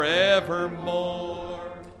forevermore.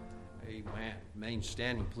 Amen. Remain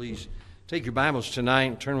standing, please. Take your Bibles tonight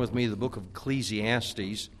and turn with me to the book of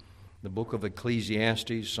Ecclesiastes. The book of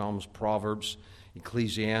Ecclesiastes, Psalms, Proverbs,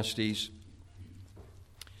 Ecclesiastes.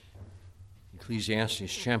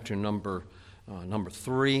 Ecclesiastes chapter number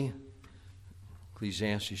 3.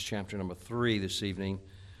 Ecclesiastes chapter number 3 this evening.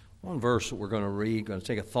 One verse that we're going to read. Going to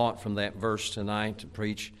take a thought from that verse tonight to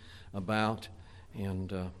preach about.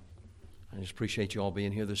 And I just appreciate you all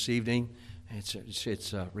being here this evening.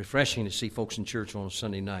 It's refreshing to see folks in church on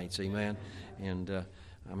Sunday nights. Amen. And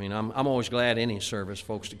I'm always glad any service,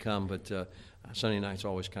 folks, to come, but Sunday night's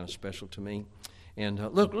always kind of special to me. And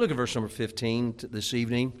look at verse number 15 this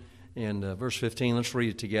evening. And verse 15, let's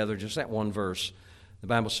read it together, just that one verse. The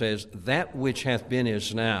Bible says, "That which hath been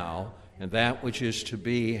is now, and that which is to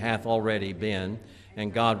be hath already been,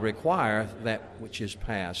 and God requireth that which is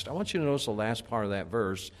past." I want you to notice the last part of that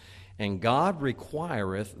verse. And God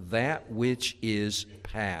requireth that which is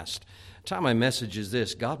past. The time my message is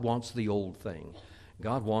this: God wants the old thing.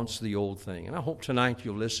 God wants the old thing. And I hope tonight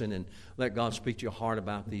you'll listen and let God speak to your heart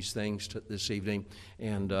about these things this evening.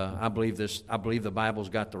 And I believe the Bible's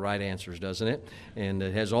got the right answers, doesn't it? And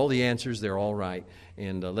it has all the answers. They're all right.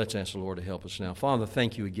 And let's ask the Lord to help us now. Father,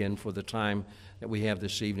 thank you again for the time that we have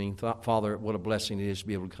this evening. Father, what a blessing it is to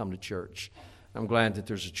be able to come to church. I'm glad that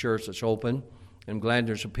there's a church that's open. I'm glad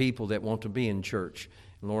there's a people that want to be in church.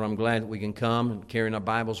 And Lord, I'm glad that we can come and carrying our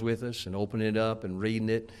Bibles with us and opening it up and reading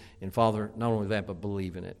it. And Father, not only that, but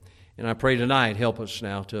believing it. And I pray tonight, help us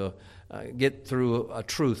now to get through a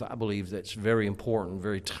truth, I believe, that's very important,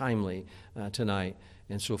 very timely tonight.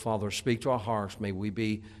 And so, Father, speak to our hearts. May we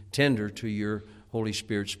be tender to your Holy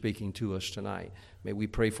Spirit speaking to us tonight. May we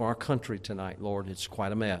pray for our country tonight, Lord. It's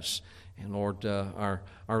quite a mess. And Lord, our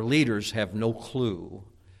leaders have no clue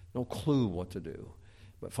what to do.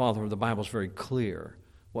 But Father, the Bible's very clear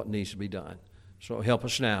what needs to be done. So help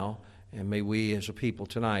us now, and may we as a people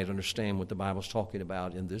tonight understand what the Bible's talking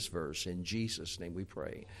about in this verse. In Jesus' name we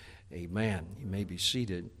pray. Amen. You may be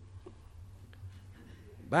seated.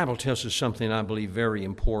 The Bible tells us something I believe very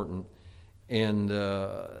important. And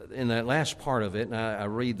in that last part of it, and I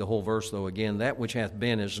read the whole verse though again, "That which hath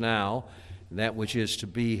been is now, and that which is to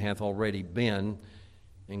be hath already been.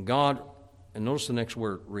 And God," and notice the next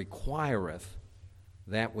word, "requireth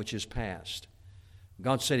that which is past."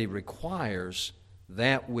 God said he requires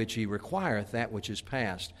that which he requireth, that which is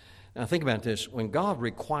past. Now think about this. When God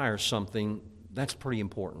requires something, that's pretty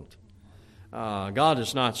important. God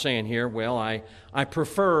is not saying here, well, I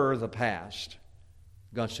prefer the past.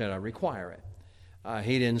 God said I require it.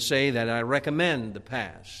 He didn't say that I recommend the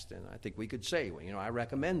past. And I think we could say, well, I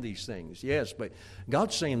recommend these things. Yes, but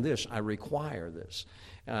God's saying this, I require this.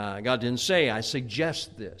 God didn't say, I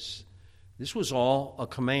suggest this. This was all a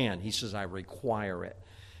command. He says, I require it.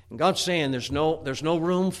 And God's saying there's no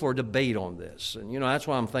room for debate on this. And, that's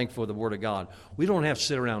why I'm thankful for the Word of God. We don't have to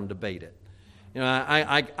sit around and debate it.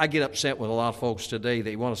 I get upset with a lot of folks today.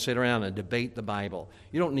 They want to sit around and debate the Bible.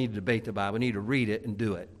 You don't need to debate the Bible. You need to read it and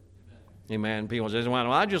do it. Amen. People say, well,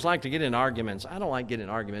 I just like to get in arguments. I don't like getting in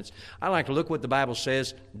arguments. I like to look what the Bible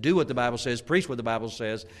says, do what the Bible says, preach what the Bible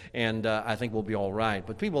says, and I think we'll be all right.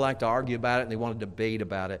 But people like to argue about it, and they want to debate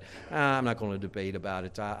about it. I'm not going to debate about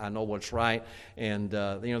it. I know what's right, and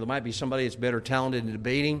there might be somebody that's better talented in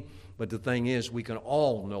debating, but the thing is, we can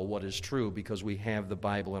all know what is true because we have the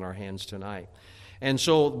Bible in our hands tonight. And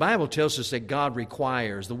so the Bible tells us that God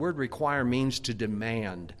requires. The word require means to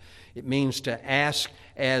demand. It means to ask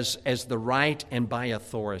as the right and by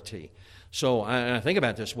authority. So I think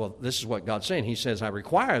about this. Well, this is what God's saying. He says, I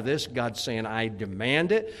require this. God's saying, I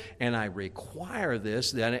demand it, and I require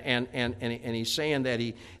this. And he's saying that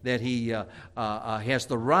he has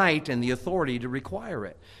the right and the authority to require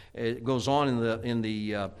it. It goes on in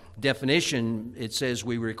the definition. It says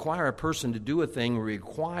we require a person to do a thing. We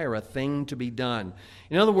require a thing to be done.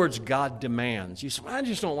 In other words, God demands. You say, I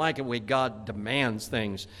just don't like it when God demands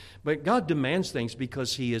things. But God demands things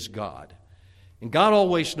because He is God. And God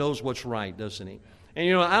always knows what's right, doesn't He?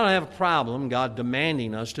 And, I don't have a problem God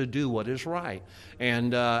demanding us to do what is right.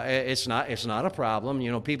 And it's not a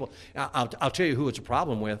problem. People, I'll tell you who it's a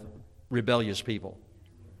problem with, rebellious people.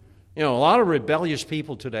 A lot of rebellious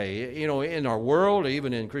people today, in our world,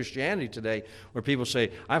 even in Christianity today, where people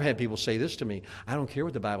say, I've had people say this to me, I don't care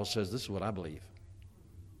what the Bible says, this is what I believe.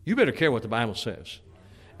 You better care what the Bible says.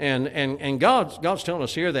 And God's telling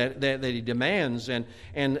us here that He demands, and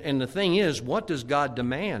the thing is, what does God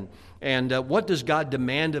demand? And what does God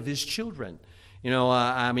demand of His children?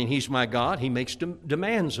 I mean, He's my God. He makes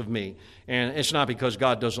demands of me. And it's not because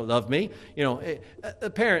God doesn't love me. A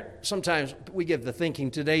parent, sometimes we get the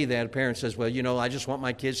thinking today that a parent says, well, I just want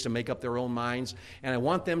my kids to make up their own minds, and I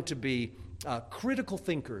want them to be critical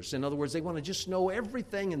thinkers. In other words, they want to just know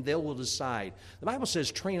everything and they will decide. The Bible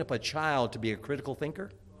says train up a child to be a critical thinker.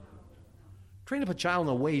 Train up a child in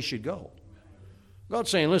the way he should go. God's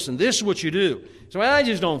saying, listen, this is what you do. So I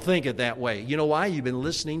just don't think it that way. You know why? You've been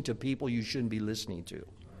listening to people you shouldn't be listening to.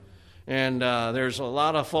 And there's a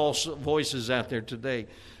lot of false voices out there today.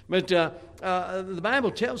 But the Bible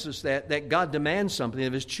tells us that God demands something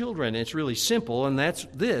of His children. It's really simple, and that's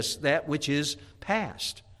this, that which is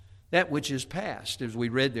past. That which is past, as we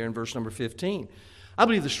read there in verse number 15. I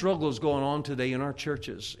believe the struggle is going on today in our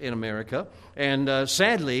churches in America. And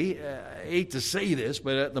sadly, I hate to say this,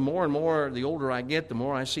 but the more and more, the older I get, the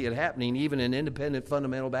more I see it happening, even in independent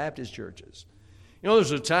fundamental Baptist churches.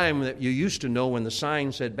 There's a time that you used to know when the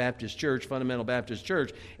sign said Baptist Church, Fundamental Baptist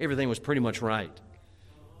Church, everything was pretty much right.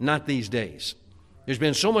 Not these days. There's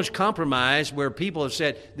been so much compromise where people have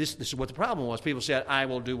said, this is what the problem was. People said, I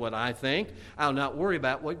will do what I think. I'll not worry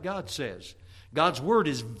about what God says. God's word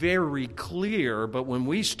is very clear, but when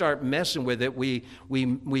we start messing with it, we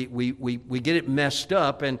get it messed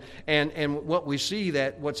up. And what we see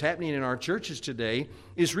that what's happening in our churches today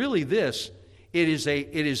is really this. It is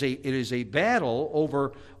a battle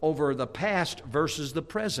over the past versus the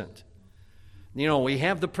present. We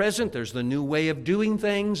have the present. There's the new way of doing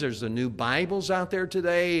things. There's the new Bibles out there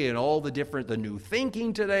today and all the new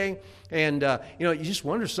thinking today. And, you just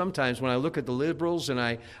wonder sometimes when I look at the liberals and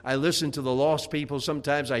I listen to the lost people,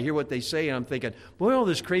 sometimes I hear what they say and I'm thinking, boy, all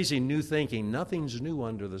this crazy new thinking, nothing's new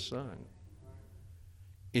under the sun.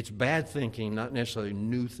 It's bad thinking, not necessarily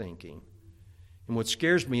new thinking. And what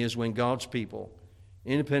scares me is when God's people,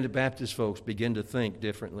 independent Baptist folks, begin to think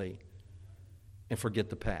differently and forget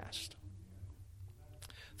the past.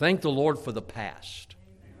 Thank the Lord for the past.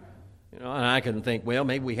 And I can think, well,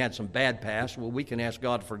 maybe we had some bad past. Well, we can ask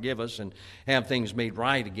God to forgive us and have things made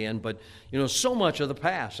right again. But, so much of the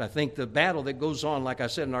past. I think the battle that goes on, like I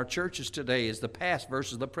said, in our churches today is the past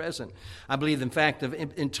versus the present. I believe, in fact, the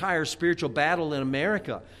entire spiritual battle in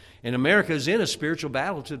America. And America is in a spiritual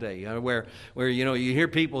battle today, where you hear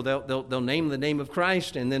people they'll name the name of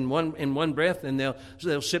Christ, and then in one breath, and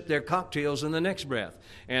they'll sip their cocktails in the next breath,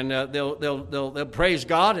 and they'll praise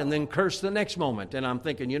God and then curse the next moment. And I'm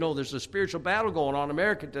thinking, there's a spiritual battle going on in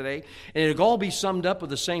America today, and it'll all be summed up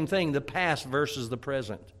with the same thing: the past versus the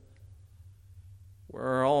present.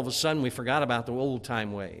 Where all of a sudden we forgot about the old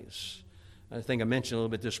time ways. I think I mentioned a little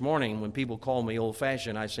bit this morning. When people call me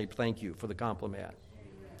old-fashioned, I say thank you for the compliment.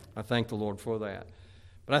 I thank the Lord for that.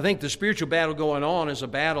 But I think the spiritual battle going on is a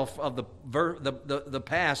battle of the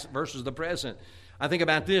past versus the present. I think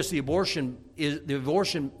about this: the abortion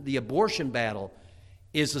battle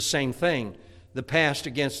is the same thing. The past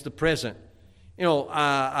against the present. There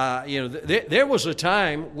was a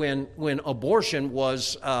time when abortion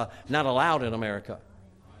was not allowed in America.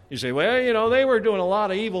 You say, well, they were doing a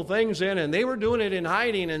lot of evil things then, and they were doing it in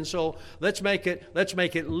hiding, and so let's make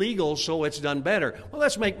it legal so it's done better. Well,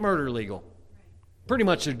 let's make murder legal. Pretty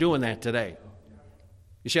much they're doing that today.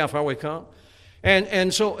 You see how far we've come?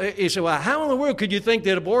 And so you say, well, how in the world could you think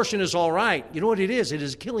that abortion is all right? You know what it is? It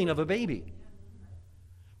is killing of a baby.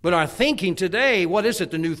 But our thinking today, what is it?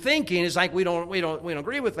 The new thinking is like we don't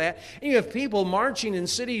agree with that. And you have people marching in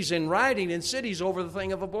cities and rioting in cities over the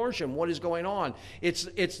thing of abortion. What is going on? It's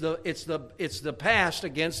the past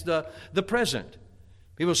against the present.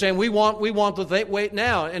 People saying we want the wait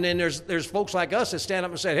now, and then there's folks like us that stand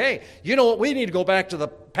up and say, hey, you know what? We need to go back to the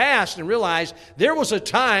past and realize there was a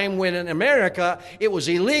time when in America it was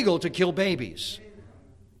illegal to kill babies.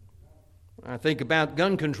 I think about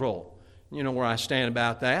gun control. You know where I stand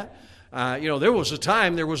about that. There was a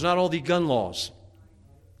time there was not all the gun laws.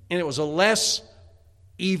 And it was a less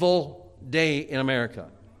evil day in America.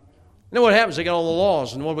 You know what happens? They got all the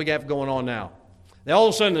laws, and what do we got going on now? They all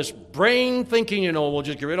of a sudden this brain thinking, we'll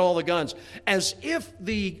just get rid of all the guns. As if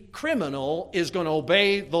the criminal is going to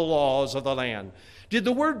obey the laws of the land. Did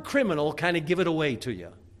the word criminal kind of give it away to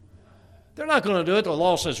you? They're not going to do it. The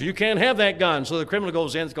law says you can't have that gun. So the criminal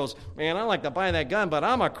goes in and goes, man, I like to buy that gun, but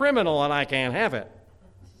I'm a criminal and I can't have it.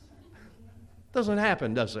 Doesn't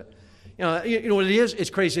happen, does it? You know what it is? It's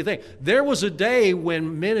a crazy thing. There was a day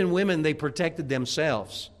when men and women, they protected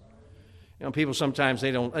themselves. People sometimes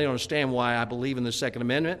they don't understand why I believe in the Second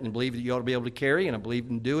Amendment and believe that you ought to be able to carry, and I believe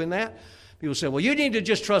in doing that. People say, well, you need to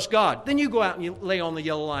just trust God. Then you go out and you lay on the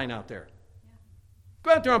yellow line out there. Go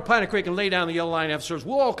out there on Piney Creek and lay down the yellow line after service.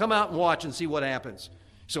 We'll all come out and watch and see what happens.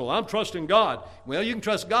 So I'm trusting God. Well, you can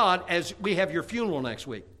trust God as we have your funeral next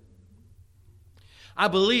week. I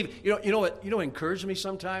believe, you know what encouraged me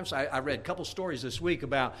sometimes? I read a couple stories this week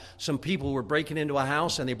about some people who were breaking into a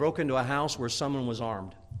house, and they broke into a house where someone was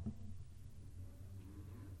armed.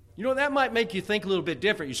 You know, that might make you think a little bit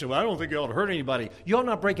different. You say, well, I don't think you ought to hurt anybody. You ought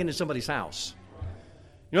not break into somebody's house.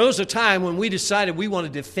 You know, there was a time when we decided we want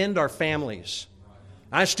to defend our families.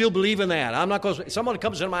 I still believe in that. I'm not going to, somebody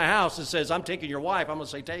comes into my house and says, I'm taking your wife, I'm going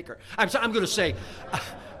to say, take her. I'm going to say,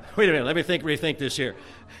 wait a minute, let me rethink this here.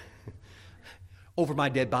 Over my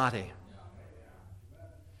dead body.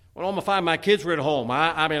 When all my 5 of my kids were at home,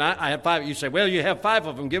 I had 5. You say, well, you have 5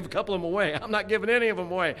 of them, give a couple of them away. I'm not giving any of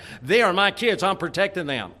them away. They are my kids. I'm protecting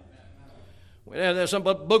them. When some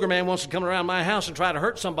booger man wants to come around my house and try to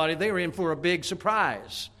hurt somebody, they were in for a big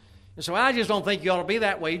surprise. And so I just don't think you ought to be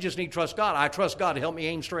that way. You just need to trust God. I trust God to help me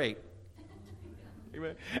aim straight.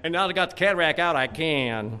 Amen. And now that I got the cataract out, I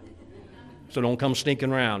can. So don't come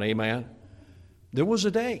sneaking around. Amen. There was a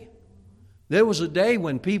day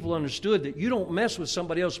when people understood that you don't mess with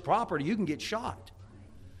somebody else's property, you can get shot.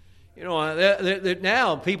 You know,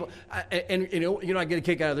 now people, and I get a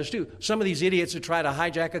kick out of this too. Some of these idiots that try to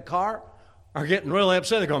hijack a car are getting really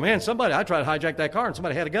upset. They go, man, I tried to hijack that car and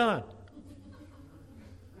somebody had a gun.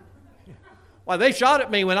 Why, they shot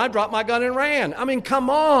at me when I dropped my gun and ran. I mean,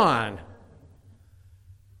 come on.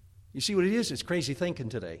 You see what it is? It's crazy thinking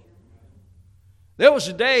today. There was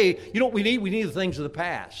a day, you know what we need? We need the things of the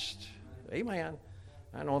past. Amen.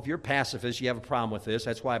 I don't know if you're a pacifist, you have a problem with this.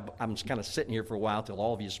 That's why I'm kind of sitting here for a while till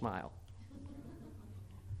all of you smile.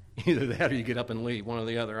 Either that or you get up and leave, one or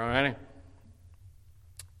the other, all right?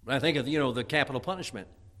 But I think of, the capital punishment.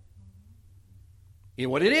 You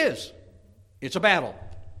know what it is? It's a battle.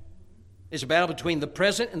 It's a battle between the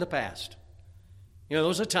present and the past. There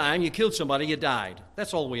was a time you killed somebody, you died.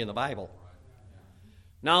 That's all the way in the Bible.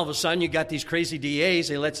 Now all of a sudden you got these crazy DAs,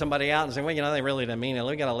 they let somebody out and say, well, they really didn't mean it.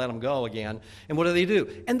 We got to let them go again. And what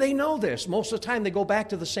do? And they know this. Most of the time they go back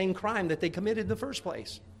to the same crime that they committed in the first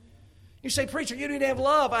place. You say, preacher, you didn't have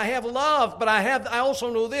love. I have love, but I also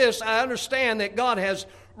know this. I understand that God has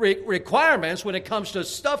requirements when it comes to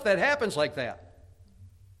stuff that happens like that.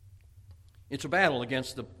 It's a battle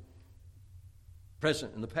against the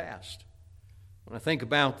present and the past. When I think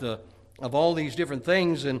about of all these different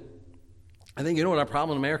things, and I think what our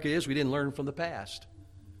problem in America is, we didn't learn from the past.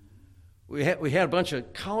 We had a bunch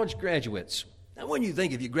of college graduates. Now, wouldn't you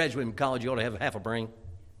think if you graduate from college, you ought to have half a brain?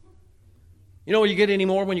 You know what you get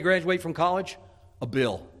anymore when you graduate from college? A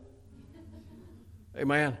bill.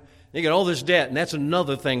 Amen. You get all this debt, and that's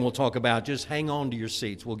another thing we'll talk about. Just hang on to your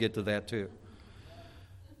seats. We'll get to that too.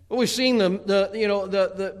 But we've seen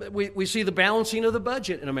we see the balancing of the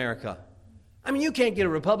budget in America. I mean, you can't get a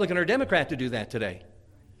Republican or a Democrat to do that today.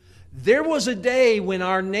 There was a day when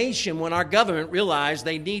our nation, when our government realized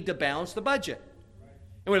they need to balance the budget.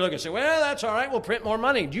 And we look and say, well, that's all right, we'll print more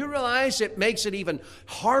money. Do you realize it makes it even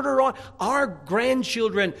harder on our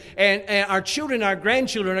grandchildren and our children, our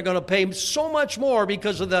grandchildren are going to pay so much more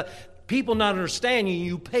because of the people not understanding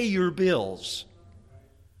you pay your bills.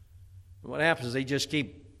 And what happens is they just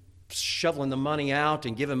keep shoveling the money out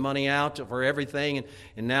and giving money out for everything,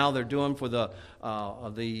 and now they're doing for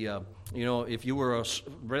if you were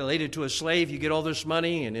related to a slave, you get all this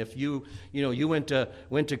money, and if you went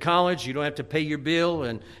to college, you don't have to pay your bill,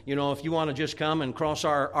 and if you want to just come and cross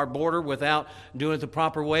our border without doing it the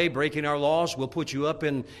proper way, breaking our laws, we'll put you up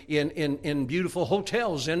in beautiful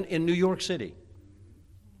hotels in New York City.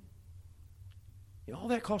 All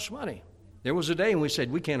that costs money. There was a day when we said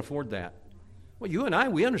we can't afford that. Well, you and I,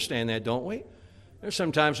 we understand that, don't we? There's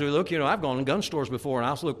sometimes we look, I've gone in gun stores before, and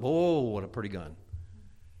I'll look, oh, what a pretty gun.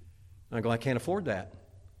 And I go, I can't afford that.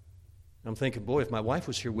 And I'm thinking, boy, if my wife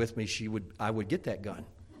was here with me, I would get that gun.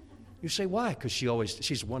 You say, why? Because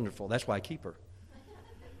she's wonderful. That's why I keep her.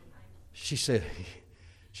 She says,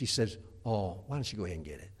 oh, why don't you go ahead and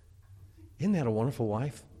get it? Isn't that a wonderful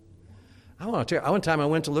wife? I want to tell you, one time I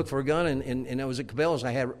went to look for a gun, and it was at Cabela's.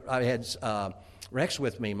 I had Rex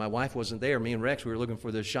with me. My wife wasn't there. Me and Rex, we were looking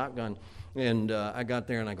for this shotgun. And I got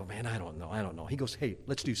there, and I go, man, I don't know. He goes, hey,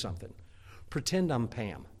 let's do something. Pretend I'm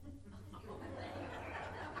Pam.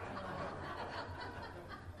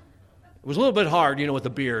 It was a little bit hard, with the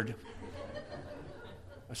beard.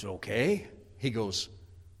 I said, okay. He goes,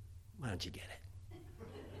 why don't you get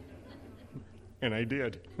it? And I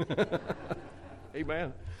did.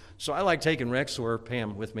 Amen. So I like taking Rex or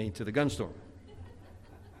Pam with me to the gun store.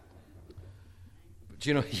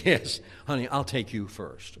 But yes, honey, I'll take you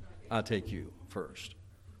first. But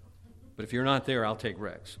if you're not there, I'll take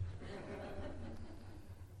Rex.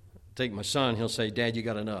 Take my son, he'll say, Dad, you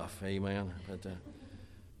got enough. Amen. But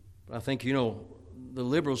But I think, the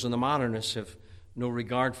liberals and the modernists have no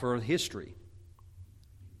regard for history.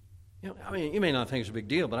 You may not think it's a big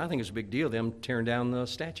deal, but I think it's a big deal, them tearing down the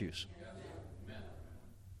statues.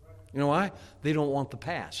 You know why? They don't want the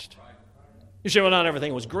past. You say, well, not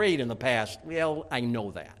everything was great in the past. Well, I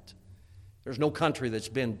know that. There's no country that's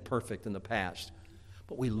been perfect in the past.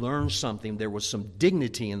 But we learned something. There was some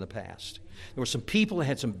dignity in the past. There were some people that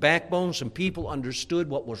had some backbone. Some people understood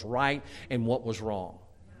what was right and what was wrong.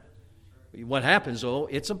 What happens, though,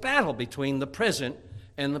 it's a battle between the present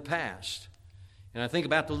and the past. And I think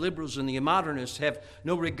about the liberals and the modernists have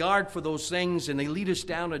no regard for those things, and they lead us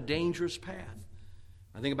down a dangerous path.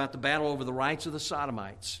 I think about the battle over the rights of the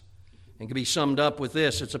Sodomites. It can be summed up with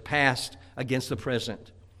this: it's a past against the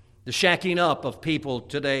present. The shacking up of people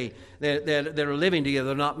today that are living together,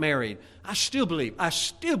 they're not married. I still believe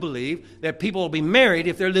that people will be married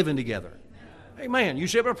if they're living together. Amen. You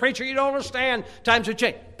say, but preacher, you don't understand. Times have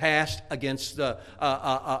changed. Past against the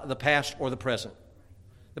past or the present.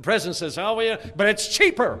 The present says, oh, yeah, but it's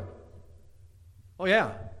cheaper. Oh,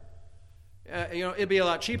 yeah. It'd be a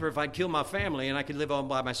lot cheaper if I'd kill my family and I could live on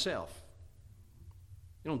by myself.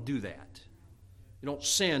 You don't do that. You don't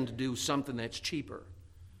sin to do something that's cheaper.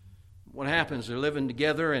 What happens? They're living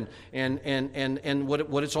together, and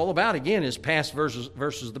what it's all about again is past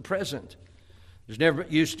versus the present. There never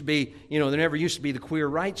used to be the queer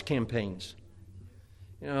rights campaigns.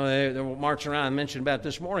 They're marching around. I mentioned about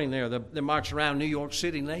this morning there. They're marching around New York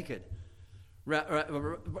City naked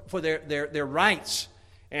for their rights,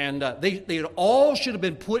 and they all should have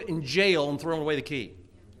been put in jail and thrown away the key.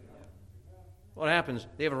 What happens?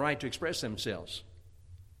 They have a right to express themselves.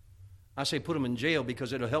 I say put them in jail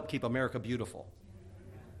because it'll help keep America beautiful.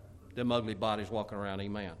 Them ugly bodies walking around,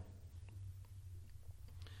 amen.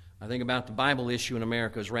 I think about the Bible issue in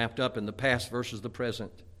America is wrapped up in the past versus the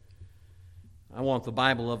present. I want the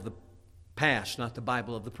Bible of the past, not the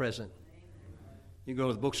Bible of the present. You go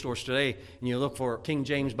to the bookstores today and you look for King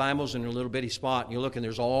James Bibles in a little bitty spot, and you look and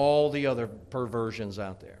there's all the other perversions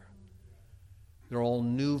out there. They're all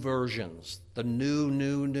new versions. The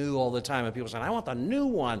new all the time. And people say, I want the new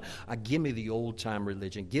one. Give me the old-time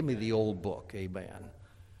religion. Give me the old book. Amen.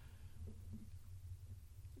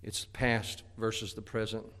 It's the past versus the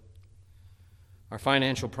present. Our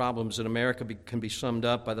financial problems in America can be summed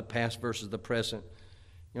up by the past versus the present.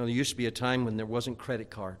 There used to be a time when there wasn't credit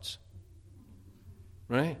cards.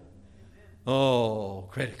 Right? Oh,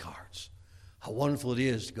 credit cards. How wonderful it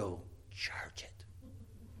is to go charge it.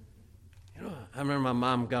 I remember my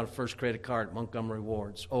mom got a first credit card at Montgomery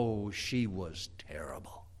Ward's. Oh, she was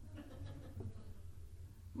terrible.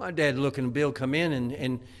 My dad would look at the bill come in,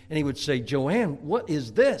 and he would say, Joanne, what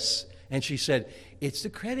is this? And she said, it's the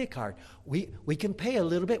credit card. We can pay a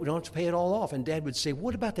little bit. We don't have to pay it all off. And Dad would say,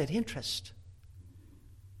 what about that interest?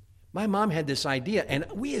 My mom had this idea, and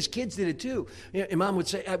we as kids did it too. And Mom would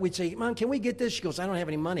say, we'd say, Mom, can we get this? She goes, I don't have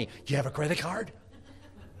any money. Do you have a credit card?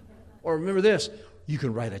 Or remember this, you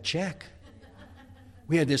can write a check.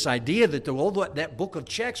 We had this idea that that book of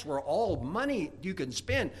checks were all money you can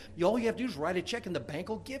spend. All you have to do is write a check and the bank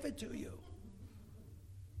will give it to you.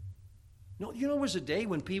 No, there was a day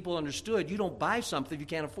when people understood you don't buy something if you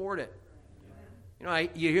can't afford it.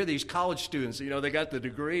 You hear these college students, they got the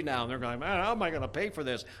degree now, and they're going, man, how am I going to pay for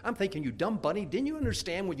this? I'm thinking, you dumb bunny, didn't you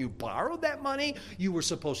understand when you borrowed that money, you were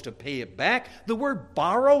supposed to pay it back? The word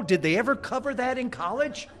borrow, did they ever cover that in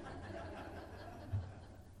college?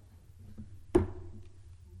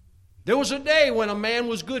 There was a day when a man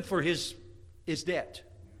was good for his debt.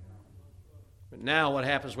 But now what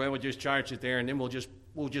happens? Well, we'll just charge it there, and then we'll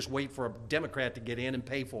just wait for a Democrat to get in and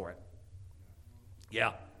pay for it.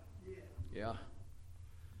 Yeah.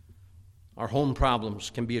 Our home problems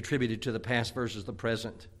can be attributed to the past versus the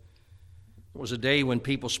present. There was a day when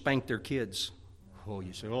people spanked their kids. Oh,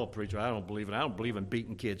 you say, oh, preacher, I don't believe it. I don't believe in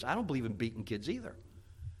beating kids. I don't believe in beating kids either.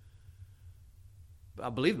 I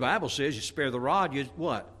believe the Bible says you spare the rod, you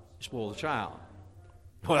spoil the child.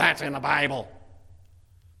 Well, that's in the Bible.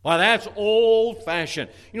 Well, that's old-fashioned.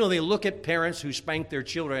 They look at parents who spank their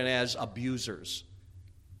children as abusers.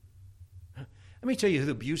 Let me tell you who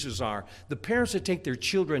the abusers are. The parents that take their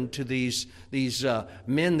children to these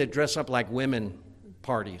men that dress up like women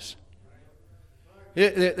parties.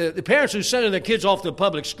 The parents who send their kids off to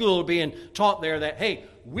public school are being taught there that, hey,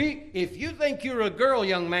 if you think you're a girl,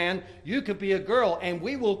 young man, you could be a girl, and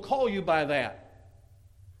we will call you by that.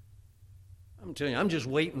 I'm telling you, I'm just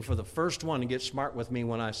waiting for the first one to get smart with me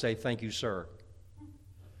when I say, thank you, sir.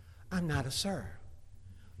 I'm not a sir.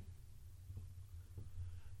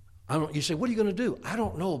 You say, what are you going to do? I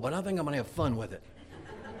don't know, but I think I'm going to have fun with it.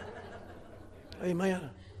 Amen.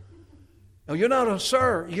 No, you're not a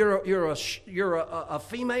sir. You're a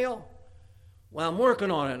female. Well, I'm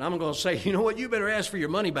working on it. And I'm going to say, you know what? You better ask for your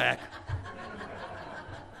money back.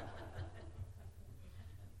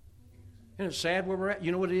 Isn't it sad where we're at?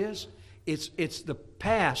 You know what it is? It's the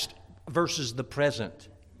past versus the present.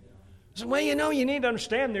 So, well, you need to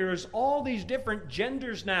understand there's all these different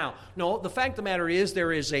genders now. No, the fact of the matter is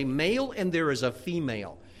there is a male and there is a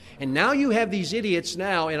female. And now you have these idiots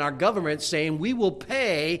now in our government saying we will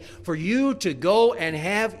pay for you to go and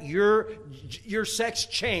have your sex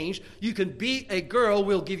changed. You can be a girl.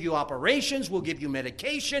 We'll give you operations. We'll give you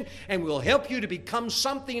medication. And we'll help you to become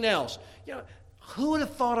something else. Who would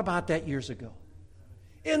have thought about that years ago?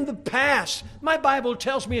 In the past, my Bible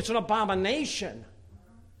tells me it's an abomination.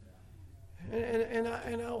 And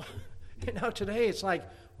now today it's like,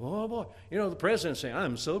 oh boy. The president's saying,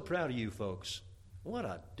 I'm so proud of you folks. What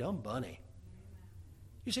a dumb bunny.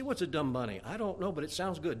 You say, what's a dumb bunny? I don't know, but it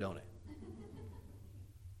sounds good, don't it?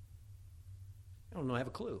 I don't have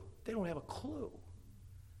a clue. They don't have a clue.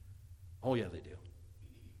 Oh, yeah, they do.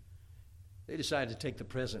 They decided to take the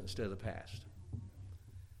present instead of the past.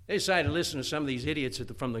 They decided to listen to some of these idiots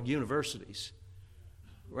from the universities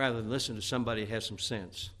rather than listen to somebody that has some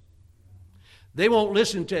sense. They won't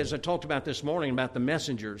listen to, as I talked about this morning, about the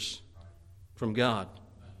messengers from God.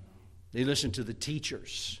 They listen to the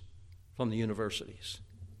teachers from the universities.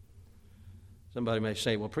 Somebody may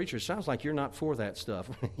say, well, preacher, it sounds like you're not for that stuff.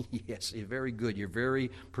 Yes, you're very good. You're very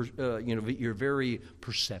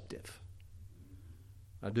perceptive.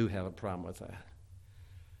 I do have a problem with that.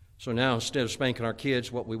 So now, instead of spanking our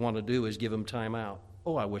kids, what we want to do is give them time out.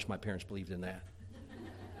 Oh, I wish my parents believed in that.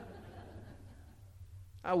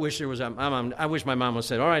 I wish my mom would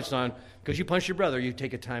say, all right, son, because you punched your brother, you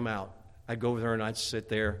take a time out. I'd go over there and I'd sit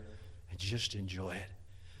there and just enjoy it.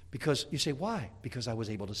 Because you say, why? Because I was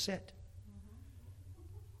able to sit.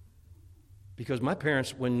 Because my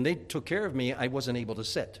parents, when they took care of me, I wasn't able to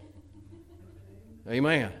sit.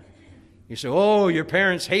 Amen. You say, oh, your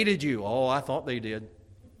parents hated you. Oh, I thought they did.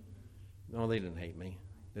 No, they didn't hate me.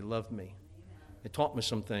 They loved me. They taught me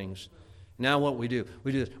some things. Now what we do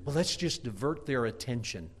this. Well, let's just divert their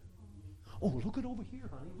attention. Oh, look it over here,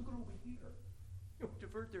 honey. Look it over here.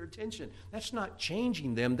 Divert their attention. That's not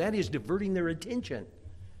changing them. That is diverting their attention.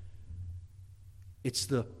 It's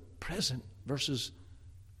the present versus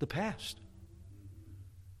the past.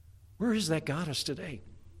 Where has that got us today?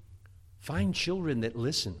 Find children that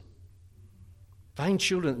listen. Find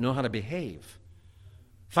children that know how to behave.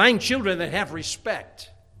 Find children that have respect.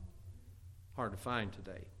 Hard to find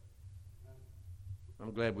today.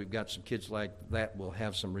 I'm glad we've got some kids like that will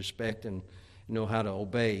have some respect and know how to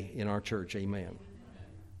obey in our church. Amen.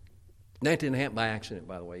 That didn't happen by accident,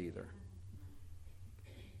 by the way, either.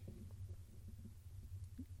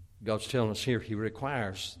 God's telling us here He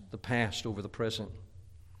requires the past over the present.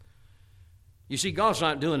 You see, God's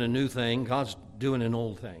not doing a new thing. God's doing an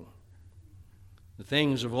old thing. The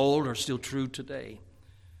things of old are still true today.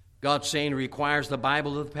 God's saying He requires the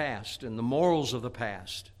Bible of the past and the morals of the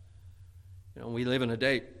past. We live in a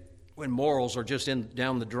day when morals are just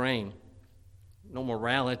down the drain. No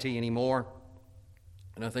morality anymore.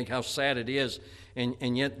 And I think how sad it is.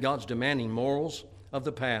 And yet God's demanding morals of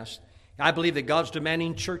the past. I believe that God's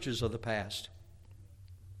demanding churches of the past.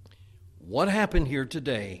 What happened here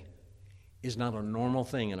today is not a normal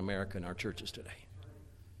thing in America in our churches today.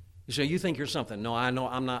 You say, you think you're something. No, I know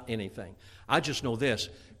I'm not anything. I just know this.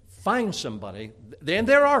 Find somebody, and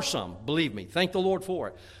there are some, believe me. Thank the Lord for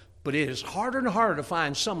it. But it is harder and harder to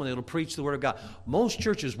find someone that will preach the Word of God. Most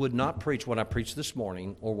churches would not preach what I preached this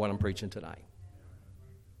morning or what I'm preaching tonight.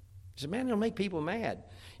 You say, man, it'll make people mad.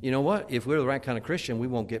 You know what? If we're the right kind of Christian, we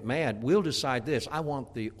won't get mad. We'll decide this. I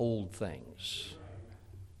want the old things.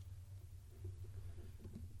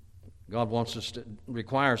 God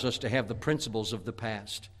requires us to have the principles of the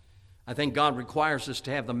past. I think God requires us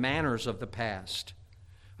to have the manners of the past.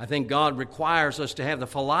 I think God requires us to have the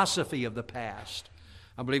philosophy of the past.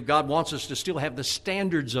 I believe God wants us to still have the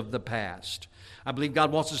standards of the past. I believe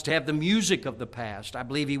God wants us to have the music of the past. I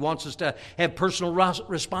believe He wants us to have personal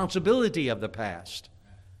responsibility of the past.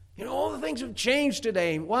 All the things have changed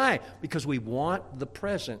today. Why? Because we want the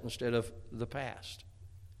present instead of the past.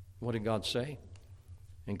 What did God say?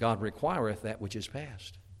 And God requireth that which is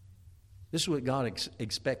past. This is what God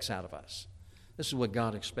expects out of us. This is what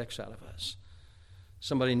God expects out of us.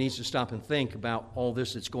 Somebody needs to stop and think about all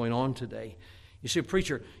this that's going on today. You see,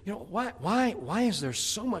 preacher, why is there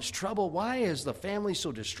so much trouble? Why is the family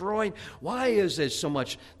so destroyed? Why is there so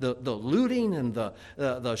much the looting and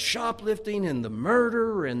the shoplifting and the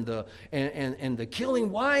murder and the killing?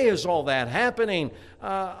 Why is all that happening?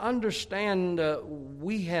 Understand,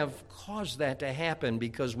 we have caused that to happen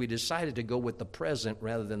because we decided to go with the present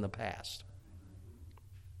rather than the past.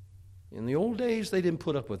 In the old days, they didn't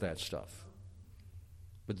put up with that stuff.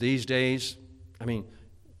 But these days,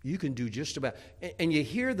 you can do just about, and you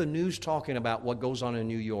hear the news talking about what goes on in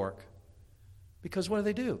New York. Because what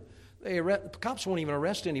do? Cops won't even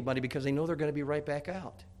arrest anybody because they know they're going to be right back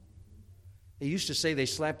out. They used to say they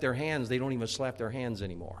slap their hands. They don't even slap their hands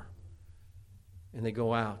anymore. And they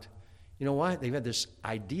go out. You know why? They've had this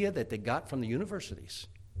idea that they got from the universities.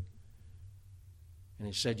 And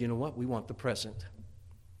they said, you know what? We want the present.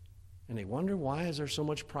 And they wonder, why is there so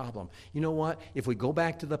much problem? You know what? If we go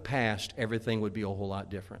back to the past, everything would be a whole lot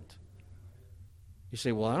different. You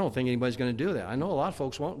say, well, I don't think anybody's going to do that. I know a lot of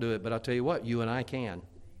folks won't do it, but I'll tell you what, you and I can.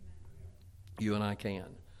 You and I can.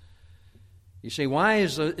 You say, why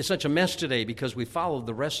is it such a mess today? Because we followed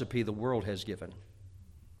the recipe the world has given.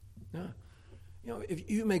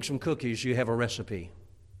 If you make some cookies, you have a recipe,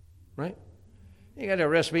 right? You got a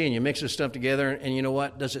recipe and you mix this stuff together, and you know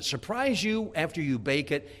what? Does it surprise you after you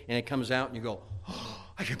bake it and it comes out and you go, oh,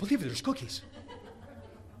 I can't believe there's cookies?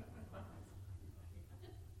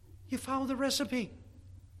 You follow the recipe,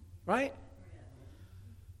 right?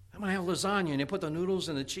 I'm going to have lasagna, and you put the noodles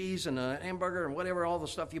and the cheese and the hamburger and whatever, all the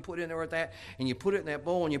stuff you put in there with that, and you put it in that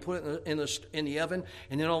bowl and you put it in the oven,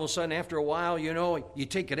 and then all of a sudden, after a while, you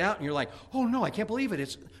take it out and you're like, oh no, I can't believe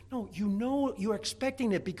it. You're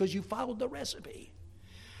expecting it because you followed the recipe.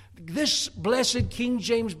 This blessed King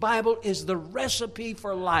James Bible is the recipe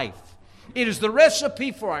for life. It is the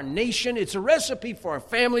recipe for our nation. It's a recipe for our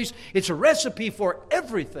families. It's a recipe for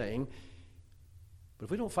everything. But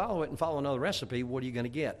if we don't follow it and follow another recipe, what are you going to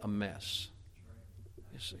get? A mess.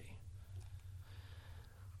 You see.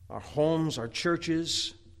 Our homes, our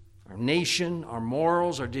churches, our nation, our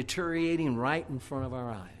morals are deteriorating right in front of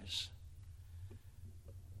our eyes.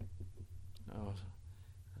 I was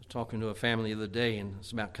talking to a family the other day, and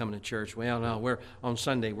it's about coming to church. Well, no, on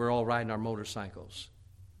Sunday, we're all riding our motorcycles.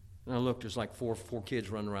 And I looked, there's like four kids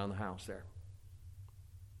running around the house there.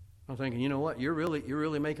 I'm thinking, you know what? You're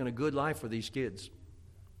really making a good life for these kids.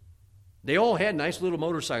 They all had nice little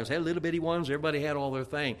motorcycles, had little bitty ones. Everybody had all their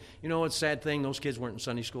thing. You know what's a sad thing? Those kids weren't in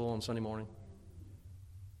Sunday school on Sunday morning.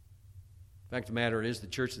 The fact of the matter is, the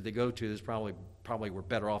church that they go to is probably were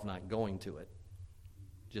better off not going to it.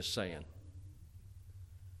 Just saying.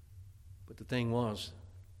 But the thing was,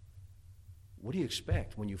 what do you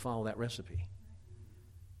expect when you follow that recipe?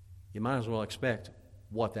 You might as well expect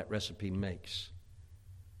what that recipe makes.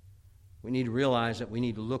 We need to realize that we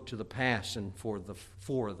need to look to the past and for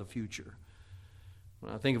the future.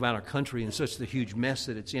 When I think about our country and such the huge mess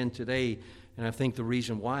that it's in today, and I think the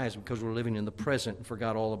reason why is because we're living in the present and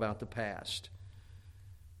forgot all about the past.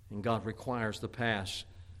 And God requires the past.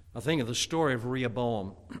 I think of the story of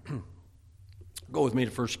Rehoboam. Go with me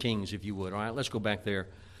to 1 Kings, if you would. All right, let's go back there.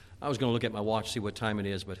 I was going to look at my watch, see what time it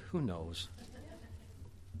is, but who knows?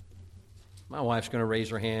 My wife's going to raise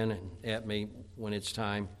her hand at me when it's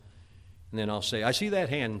time. And then I'll say, I see that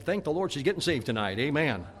hand. Thank the Lord she's getting saved tonight.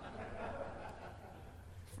 Amen.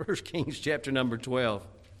 1 Kings chapter number 12.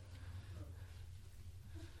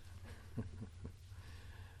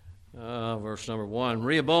 Verse number 1.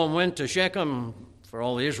 Rehoboam went to Shechem, for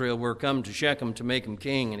all Israel were come to Shechem to make him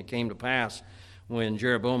king. And it came to pass, when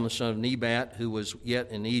Jeroboam the son of Nebat, who was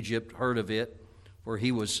yet in Egypt, heard of it, for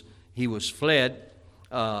he was fled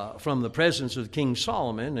from the presence of King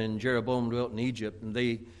Solomon, and Jeroboam dwelt in Egypt, and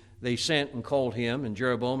they sent and called him, and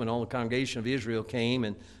Jeroboam and all the congregation of Israel came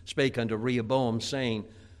and spake unto Rehoboam, saying,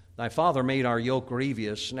 Thy father made our yoke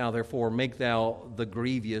grievous. Now therefore make thou the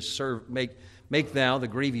grievous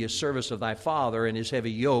service of thy father and his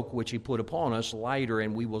heavy yoke which he put upon us lighter,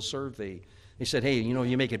 and we will serve thee. He said, Hey,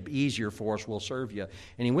 you make it easier for us, we'll serve you.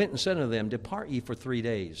 And he went and said unto them, Depart ye for 3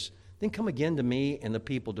 days, then come again to me. And the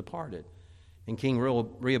people departed. And King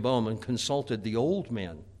Rehoboam consulted the old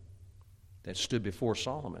men that stood before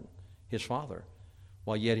Solomon, his father,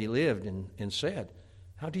 while yet he lived, and said,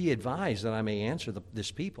 How do ye advise that I may answer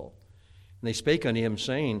this people? And they spake unto him,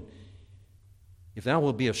 saying, If thou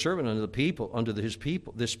wilt be a servant unto this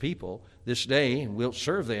people this day, and wilt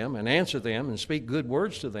serve them, and answer them, and speak good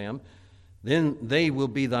words to them, then they will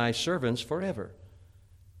be thy servants forever.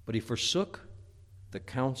 But he forsook the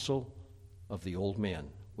counsel of the old men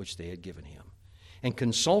which they had given him, and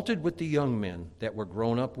consulted with the young men that were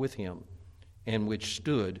grown up with him, and which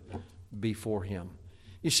stood before him.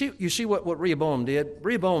 You see what Rehoboam did?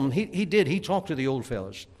 Rehoboam, he talked to the old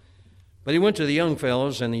fellas. But he went to the young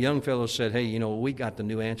fellows, and the young fellows said, hey, we got the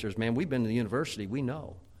new answers, man. We've been to the university. We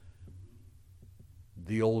know.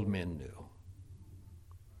 The old men knew.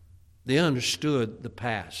 They understood the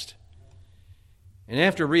past. And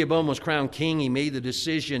after Rehoboam was crowned king, he made the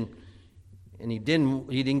decision, and he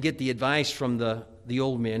didn't get the advice from the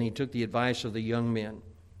old men. He took the advice of the young men.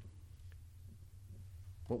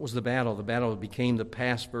 What was the battle? The battle became the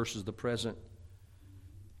past versus the present.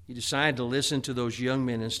 He decided to listen to those young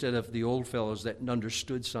men instead of the old fellows that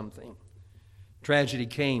understood something. Tragedy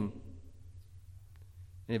came.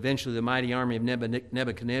 And eventually the mighty army of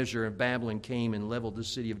Nebuchadnezzar of Babylon came and leveled the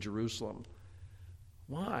city of Jerusalem.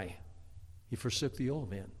 Why? He forsook the old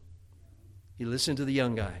men. He listened to the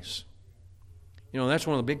young guys. That's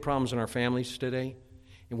one of the big problems in our families today,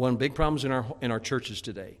 and one of the big problems in our churches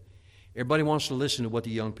today. Everybody wants to listen to what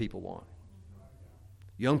the young people want.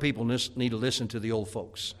 Young people need to listen to the old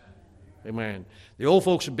folks. Amen. The old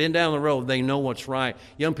folks have been down the road. They know what's right.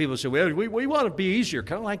 Young people say, well, we want to be easier,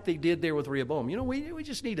 kind of like they did there with Rehoboam. We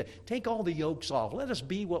just need to take all the yokes off. Let us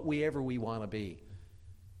be whatever we want to be.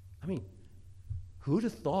 I mean, who'd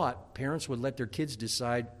have thought parents would let their kids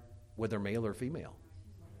decide whether male or female?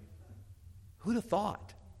 Who'd have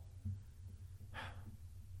thought?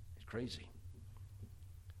 It's crazy.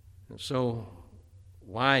 And so,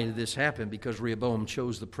 why did this happen? Because Rehoboam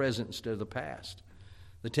chose the present instead of the past.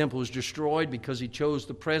 The temple was destroyed because he chose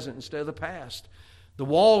the present instead of the past. The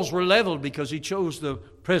walls were leveled because he chose the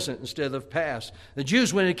present instead of the past. The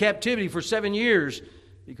Jews went into captivity for 7 years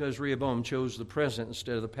because Rehoboam chose the present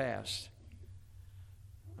instead of the past.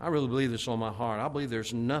 I really believe this on my heart. I believe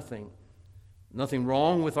there's nothing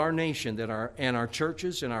wrong with our nation and our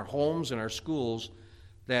churches and our homes and our schools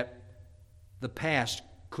that the past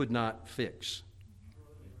could not fix.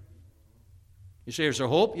 You say, is there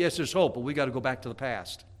hope? Yes, there's hope, but we got to go back to the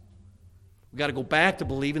past. We got to go back to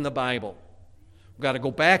believing the Bible. We got to go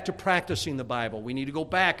back to practicing the Bible. We need to go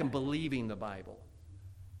back and believing the Bible.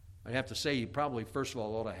 I have to say, you probably, first of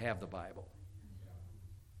all, ought to have the Bible.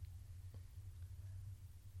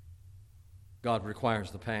 God requires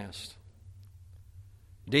the past.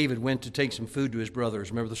 David went to take some food to his brothers.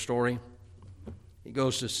 Remember the story? He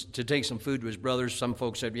goes to take some food to his brothers. Some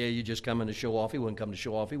folks said, yeah, you just coming to show off. He wouldn't come to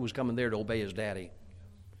show off. He was coming there to obey his daddy.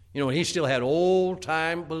 He still had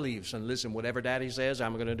old-time beliefs. And listen, whatever daddy says,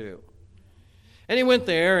 I'm going to do. And he went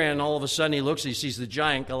there, and all of a sudden he looks and he sees the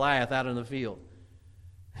giant Goliath out in the field.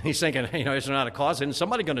 He's thinking, is there not a cause? Isn't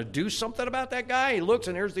somebody going to do something about that guy? He looks,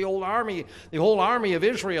 and there's the whole army of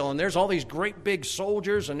Israel, and there's all these great big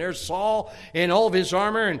soldiers, and there's Saul in all of his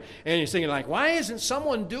armor, and he's thinking, why isn't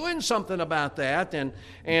someone doing something about that?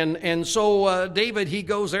 And so David, he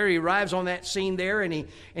goes there, he arrives on that scene there, and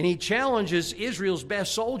he challenges Israel's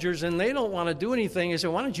best soldiers, and they don't want to do anything. He said,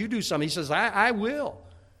 why don't you do something? He says, I will.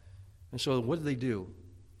 And so what did they do?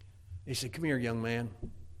 They said, come here, young man.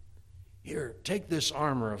 Here, take this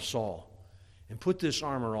armor of Saul and put this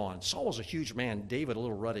armor on. Saul was a huge man, David a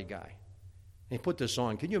little ruddy guy. And he put this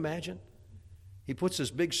on. Can you imagine? He puts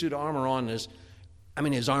this big suit of armor on,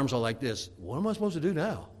 his arms are like this. What am I supposed to do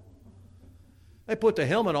now? They put the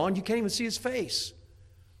helmet on, you can't even see his face.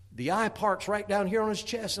 The eye part's right down here on his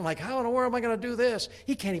chest. And how in the world am I going to do this?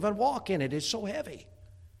 He can't even walk in it. It's so heavy.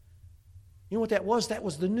 You know what that was? That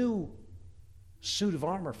was the new suit of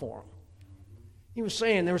armor for him. They were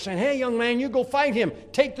saying, hey, young man, you go fight him.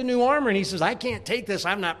 Take the new armor. And he says, I can't take this.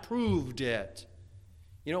 I've not proved it.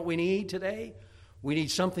 You know what we need today? We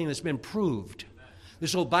need something that's been proved.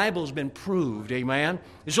 This whole Bible has been proved, amen?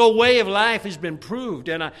 This whole way of life has been proved.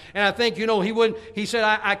 And I think, he said,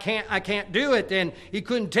 I can't do it. And he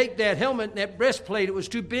couldn't take that helmet, that breastplate. It was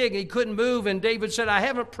too big. He couldn't move. And David said, I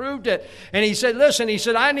haven't proved it. And he said, listen,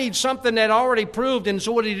 I need something that already proved. And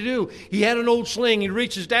so what did he do? He had an old sling. He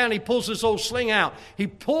reaches down, he pulls this old sling out. He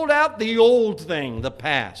pulled out the old thing, the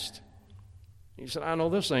past. He said, I know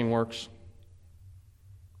this thing works.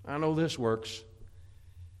 I know this works.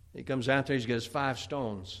 He comes out there, he's got his 5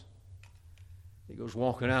 stones. He goes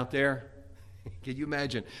walking out there. Can you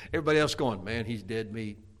imagine? Everybody else going, man, he's dead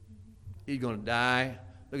meat. He's going to die.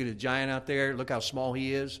 Look at the giant out there. Look how small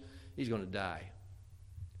he is. He's going to die.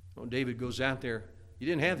 When David goes out there, he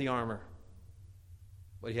didn't have the armor,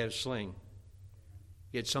 but he had a sling.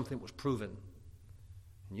 He had something that was proven.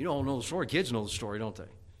 And you all know the story. Kids know the story, don't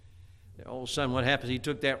they? All of a sudden, what happens? He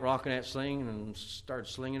took that rock and that sling and started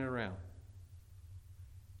slinging it around.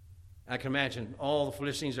 I can imagine all the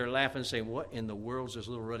Philistines are laughing, saying, what in the world is this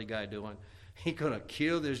little ruddy guy doing? He could have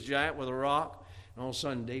killed this giant with a rock. And all of a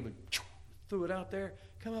sudden, David threw it out there,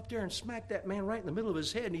 come up there and smacked that man right in the middle of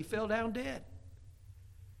his head, and he fell down dead.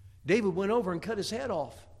 David went over and cut his head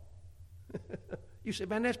off. You say,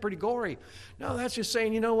 man, that's pretty gory. No, that's just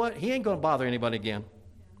saying, you know what? He ain't going to bother anybody again.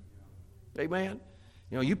 Amen.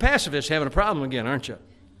 You know, you pacifists having a problem again, aren't you?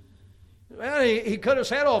 Well, he cut his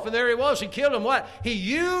head off, and there he was. He killed him. What? He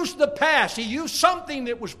used the past. He used something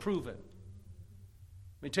that was proven.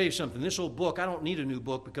 Let me tell you something. This old book, I don't need a new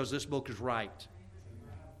book because this book is right.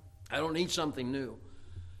 I don't need something new.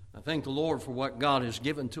 I thank the Lord for what God has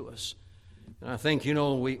given to us. And I think, you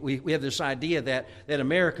know, we have this idea that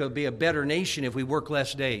America would be a better nation if we work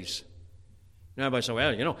less days. And everybody says,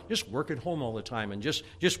 well, you know, just work at home all the time and just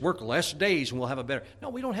work less days and we'll have a better... No,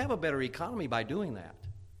 we don't have a better economy by doing that.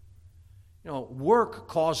 You know, work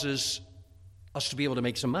causes us to be able to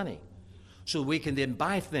make some money so we can then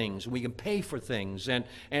buy things and we can pay for things and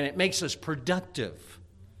it makes us productive.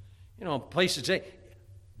 You know, places say,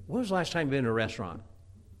 when was the last time you've been to a restaurant?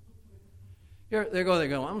 They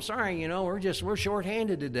go, I'm sorry, you know, we're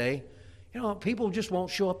shorthanded today. You know, people just won't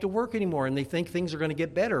show up to work anymore and they think things are going to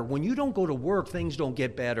get better. When you don't go to work, things don't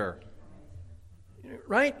get better.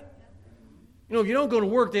 Right? You know, if you don't go to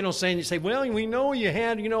work, they don't say, well, we know you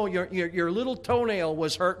had, you know, your little toenail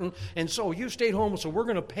was hurting, and so you stayed home, so we're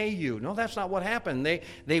going to pay you. No, that's not what happened.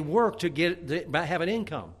 They work to have an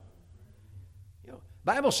income. You know,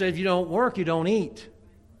 Bible says if you don't work, you don't eat.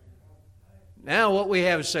 Now what we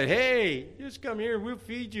have is said, hey, just come here, we'll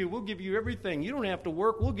feed you, we'll give you everything. You don't have to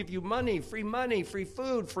work, we'll give you money, free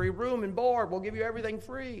food, free room and board. We'll give you everything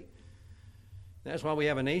free. That's why we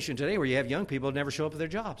have a nation today where you have young people that never show up at their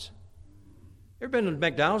jobs. Ever been to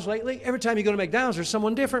McDonald's lately? Every time you go to McDonald's, there's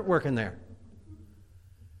someone different working there.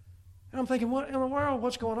 And I'm thinking, what in the world?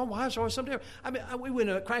 What's going on? Why is there always something different? I mean, we went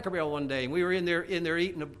to Cracker Barrel one day, and we were in there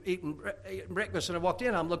eating breakfast, and I walked in,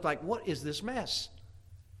 and I looked like, what is this mess?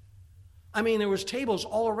 I mean, there was tables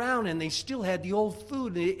all around, and they still had the old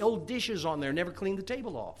food, the old dishes on there, never cleaned the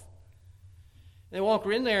table off. And they walked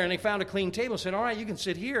in there, and they found a clean table and said, all right, you can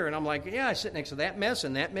sit here. And I'm like, yeah, I sit next to that mess,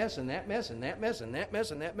 and that mess, and that mess, and that mess, and that mess,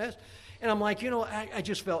 and that mess. And I'm like, you know, I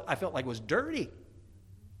felt like it was dirty.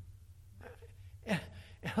 And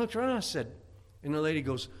I looked around and I said, and the lady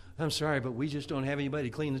goes, I'm sorry, but we just don't have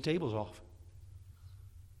anybody to clean the tables off.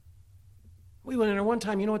 We went in there one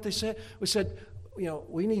time, you know what they said? We said, you know,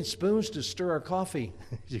 we need spoons to stir our coffee.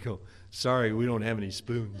 You go, sorry, we don't have any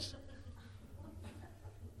spoons.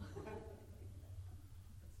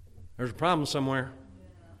 There's a problem somewhere.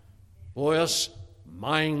 Boy, us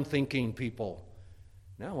mind-thinking people.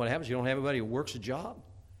 Now what happens? You don't have anybody who works a job.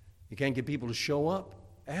 You can't get people to show up.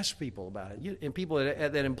 Ask people about it. And people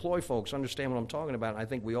that employ folks understand what I'm talking about. I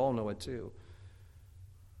think we all know it too.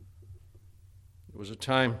 There was a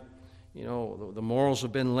time, you know, the morals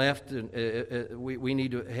have been left. And we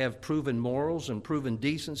need to have proven morals and proven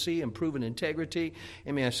decency and proven integrity.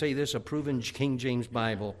 And may I say this, a proven King James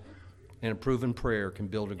Bible and a proven prayer can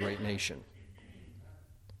build a great nation.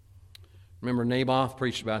 Remember Naboth?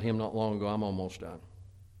 Preached about him not long ago. I'm almost done.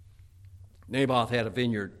 Naboth had a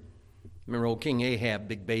vineyard. Remember old King Ahab,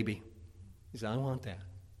 big baby? He said, I want that.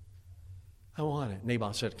 I want it.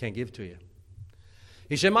 Naboth said, I can't give it to you.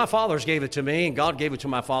 He said, my fathers gave it to me, and God gave it to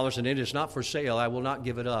my fathers, and it is not for sale. I will not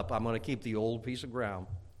give it up. I'm going to keep the old piece of ground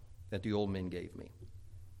that the old men gave me.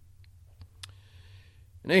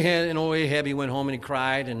 And old Ahab, he went home and he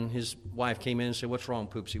cried, and his wife came in and said, what's wrong,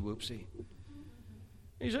 Poopsie Whoopsie?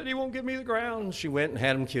 He said, he won't give me the ground. And she went and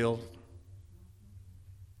had him killed.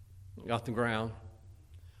 Got the ground.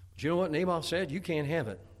 But you know what Naboth said? You can't have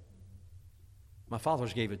it. My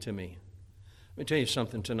fathers gave it to me. Let me tell you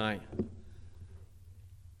something tonight.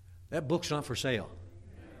 That book's not for sale.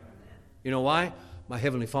 You know why? My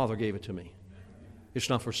Heavenly Father gave it to me. It's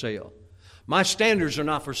not for sale. My standards are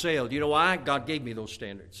not for sale. Do you know why? God gave me those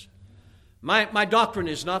standards. My doctrine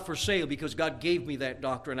is not for sale because God gave me that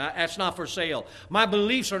doctrine. That's not for sale. My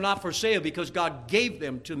beliefs are not for sale because God gave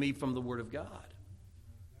them to me from the Word of God.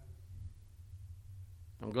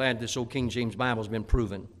 I'm glad this old King James Bible has been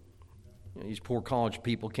proven. You know, these poor college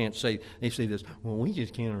people can't say, they say this, well, we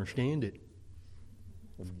just can't understand it.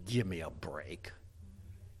 Well, give me a break.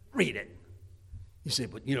 Read it. You say,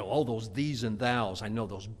 but you know, all those these and thous, I know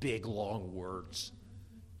those big long words.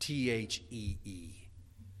 T-H-E-E.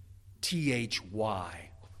 T-H-Y.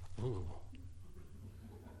 Ooh.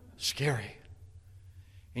 Scary.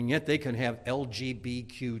 And yet they can have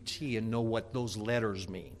LGBTQT and know what those letters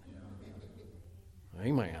mean.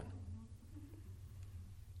 Amen.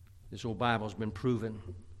 This old Bible's been proven.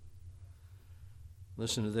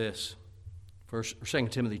 Listen to this. 2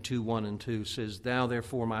 Timothy 2:1 and 2 says, Thou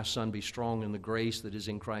therefore, my son, be strong in the grace that is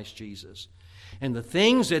in Christ Jesus. And the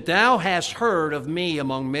things that thou hast heard of me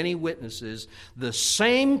among many witnesses, the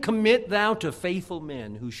same commit thou to faithful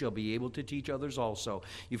men who shall be able to teach others also.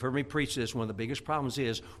 You've heard me preach this. One of the biggest problems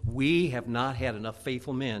is we have not had enough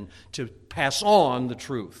faithful men to pass on the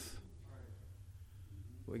truth.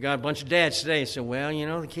 We got a bunch of dads today saying,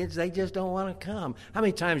 well, the kids, they just don't want to come. How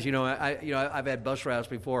many times, I've had bus routes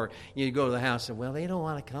before. You go to the house and, well, they don't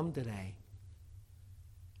want to come today.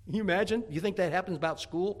 Can you imagine? You think that happens about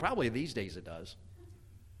school? Probably these days it does.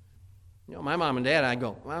 My mom and dad, I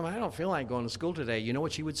go, Mom, I don't feel like going to school today. You know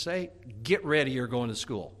what she would say? Get ready, you're going to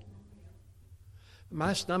school.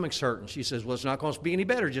 My stomach's hurting. She says, well, it's not going to be any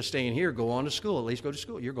better just staying here. Go on to school. At least go to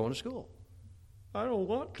school. You're going to school. I don't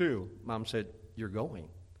want to. Mom said, you're going.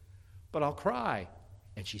 But I'll cry.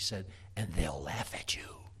 And she said, and they'll laugh at you.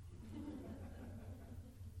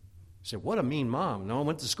 I said, what a mean mom. No, I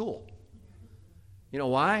went to school. You know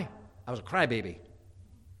why? I was a crybaby.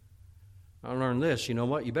 I learned this. You know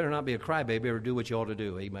what? You better not be a crybaby or do what you ought to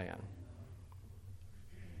do. Amen.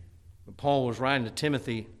 But Paul was writing to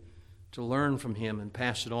Timothy to learn from him and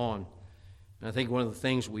pass it on. And I think one of the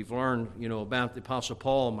things we've learned, about the Apostle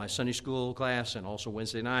Paul in my Sunday school class and also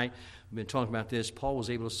Wednesday night, we've been talking about this. Paul was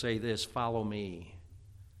able to say this, follow me.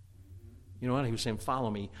 You know what? He was saying, follow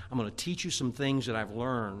me. I'm going to teach you some things that I've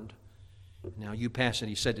learned. Now you pass it.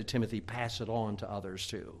 He said to Timothy, pass it on to others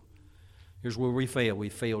too. Here's where we fail. We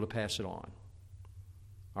fail to pass it on.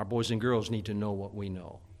 Our boys and girls need to know what we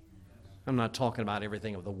know. I'm not talking about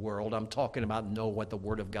everything of the world. I'm talking about know what the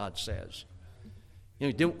Word of God says.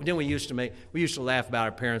 Then we used to laugh about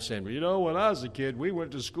our parents saying, when I was a kid, we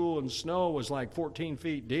went to school and snow was like 14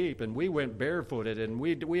 feet deep, and we went barefooted, and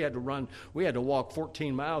we had to walk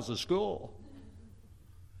 14 miles to school.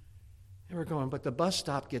 And we're going, but the bus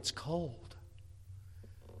stop gets cold.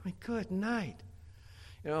 Good night.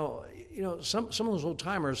 Some of those old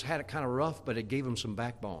timers had it kind of rough, but it gave them some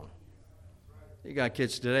backbone. You got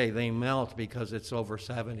kids today, they melt because it's over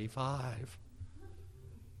 75.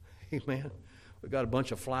 Amen. We got a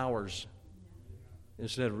bunch of flowers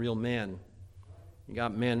instead of real men. You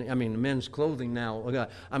got men, men's clothing now.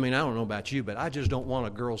 I don't know about you, but I just don't want a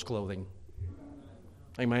girl's clothing.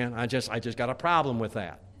 Amen. I just got a problem with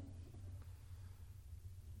that.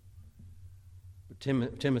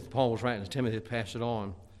 Timothy, Paul was writing to Timothy to pass it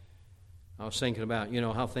on. I was thinking about,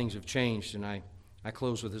 how things have changed, and I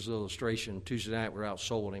close with this illustration. Tuesday night, we were out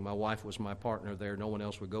soul winning. My wife was my partner there. No one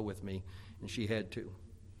else would go with me, and she had to.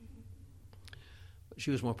 But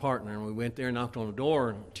she was my partner, and we went there and knocked on the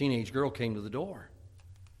door, and a teenage girl came to the door.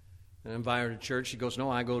 And I invited her to church. She goes,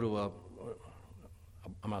 no, I go to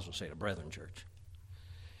I might as well say a Brethren church.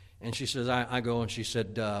 And she says, I go, and she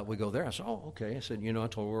said, we go there. I said, oh, okay. I said, I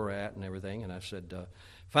told her where we're at and everything. And I said,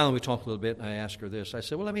 finally we talked a little bit, and I asked her this. I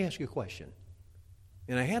said, well, let me ask you a question.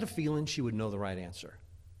 And I had a feeling she would know the right answer.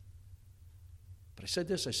 But I said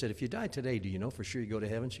this. I said, if you die today, do you know for sure you go to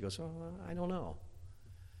heaven? She goes, oh, I don't know.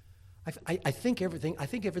 I think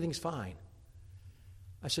everything's fine.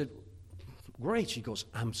 I said, great. She goes,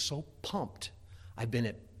 I'm so pumped. I've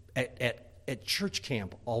been at church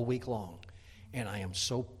camp all week long. And I am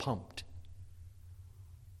so pumped.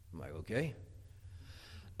 I'm like, okay.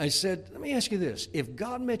 I said, let me ask you this. If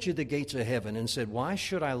God met you at the gates of heaven and said, why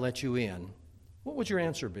should I let you in? What would your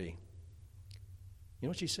answer be? You know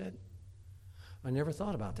what she said? I never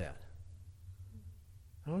thought about that.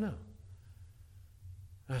 I don't know.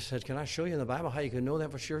 I said, can I show you in the Bible how you can know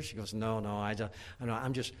that for sure? She goes, no,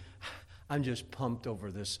 I'm just pumped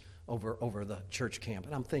over this, over the church camp.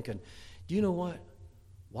 And I'm thinking, do you know what?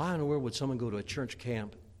 Why in the world would someone go to a church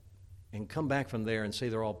camp and come back from there and say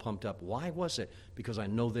they're all pumped up? Why was it? Because I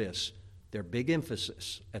know this. Their big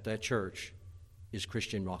emphasis at that church is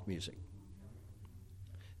Christian rock music.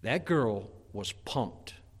 That girl was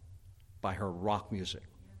pumped by her rock music.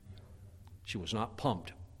 She was not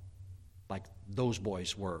pumped like those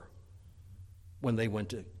boys were when they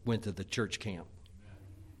went to the church camp.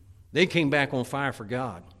 They came back on fire for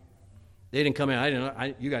God. They didn't come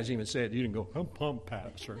in. You guys even said, you didn't go, I'm pumped,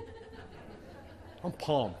 Pastor. I'm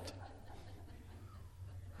pumped.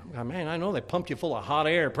 Man, I know they pumped you full of hot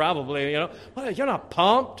air, probably. What, you're not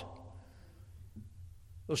pumped.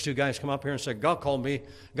 Those two guys come up here and said, God called me.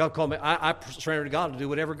 I surrendered to God to do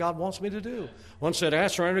whatever God wants me to do. One said, I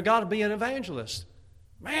surrendered to God to be an evangelist.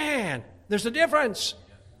 Man, there's a difference.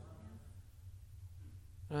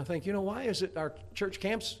 And I think, why is it our church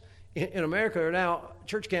camps in America are now,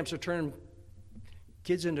 church camps are turning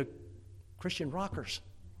kids into Christian rockers.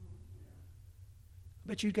 I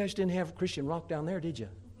bet you guys didn't have Christian rock down there, did you?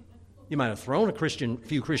 You might have thrown a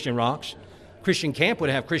few Christian rocks. Christian camp would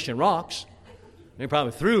have Christian rocks. They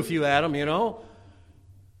probably threw a few at them,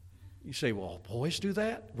 You say, well, boys do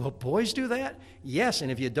that? Well, boys do that? Yes,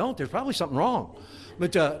 and if you don't, there's probably something wrong.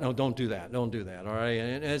 But no, don't do that. Don't do that, all right?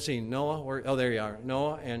 And let's see, Noah, there you are.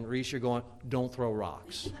 Noah and Reese, you're going, don't throw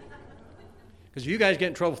rocks. Because if you guys get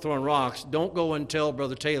in trouble throwing rocks, don't go and tell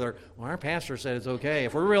Brother Taylor, well, our pastor said it's okay.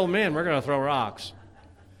 If we're real men, we're going to throw rocks.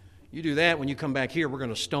 You do that, when you come back here, we're going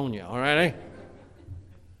to stone you, all right?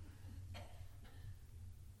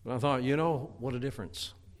 But I thought, what a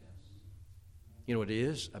difference. You know what it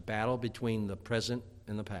is? A battle between the present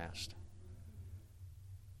and the past.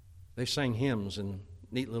 They sang hymns and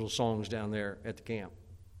neat little songs down there at the camp.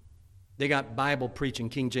 They got Bible preaching,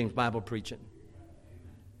 King James Bible preaching.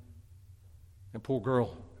 And poor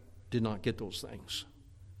girl did not get those things.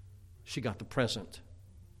 She got the present.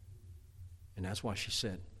 And that's why she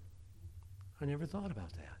said, I never thought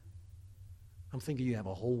about that. I'm thinking you have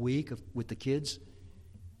a whole week with the kids,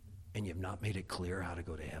 and you've not made it clear how to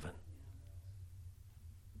go to heaven.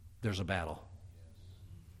 There's a battle.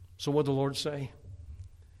 So what did the Lord say?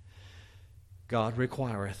 God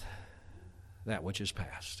requireth that which is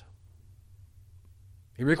past.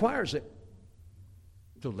 He requires it.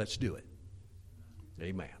 So let's do it.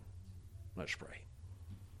 Amen. Let's pray.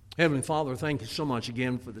 Heavenly Father, thank you so much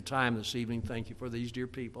again for the time this evening. Thank you for these dear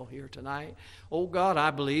people here tonight. Oh God,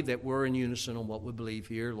 I believe that we're in unison on what we believe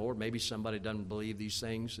here. Lord, maybe somebody doesn't believe these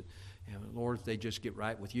things. And Lord, if they just get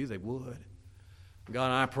right with you, they would.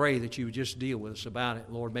 God, I pray that you would just deal with us about it.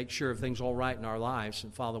 Lord, make sure everything's all right in our lives.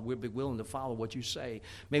 And Father, we'll be willing to follow what you say.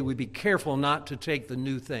 May we be careful not to take the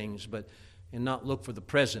new things and not look for the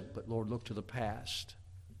present, but Lord, look to the past.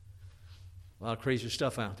 A lot of crazy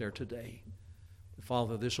stuff out there today. But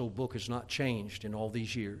Father, this old book has not changed in all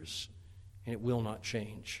these years, and it will not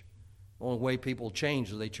change. The only way people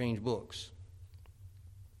change is they change books.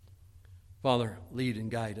 Father, lead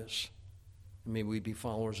and guide us. And may we be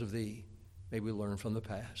followers of thee. May we learn from the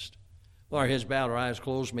past. With our heads bowed, our eyes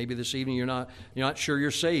closed, maybe this evening you're not sure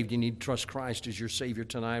you're saved. You need to trust Christ as your Savior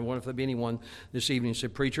tonight. I wonder if there'll be anyone this evening who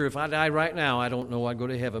said, Preacher, if I die right now, I don't know I'd go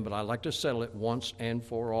to heaven, but I'd like to settle it once and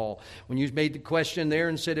for all. When you made the question there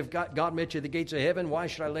and said, if God met you at the gates of heaven, why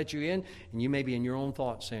should I let you in? And you may be in your own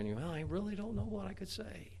thoughts saying, well, I really don't know what I could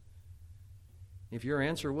say. If your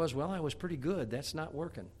answer was, well, I was pretty good, that's not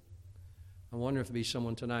working. I wonder if there'll be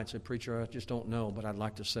someone tonight said, Preacher, I just don't know, but I'd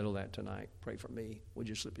like to settle that tonight. Pray for me. Would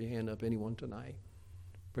you slip your hand up, anyone tonight?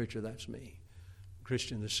 Preacher, that's me.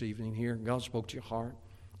 Christian this evening here, God spoke to your heart.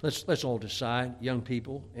 Let's all decide, young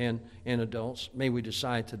people and adults. May we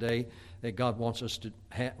decide today that God wants us to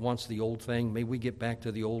wants the old thing. May we get back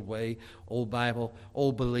to the old way, old Bible,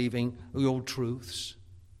 old believing, the old truths.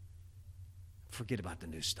 Forget about the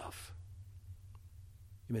new stuff.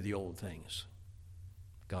 Give me the old things.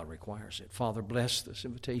 God requires it. Father, bless this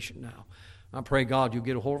invitation now. I pray, God, you'll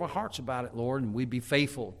get a hold of our hearts about it, Lord, and we'd be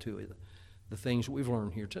faithful to the things we've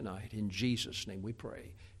learned here tonight. In Jesus' name we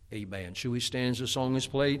pray. Amen. Should we stand as the song is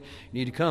played? You need to come.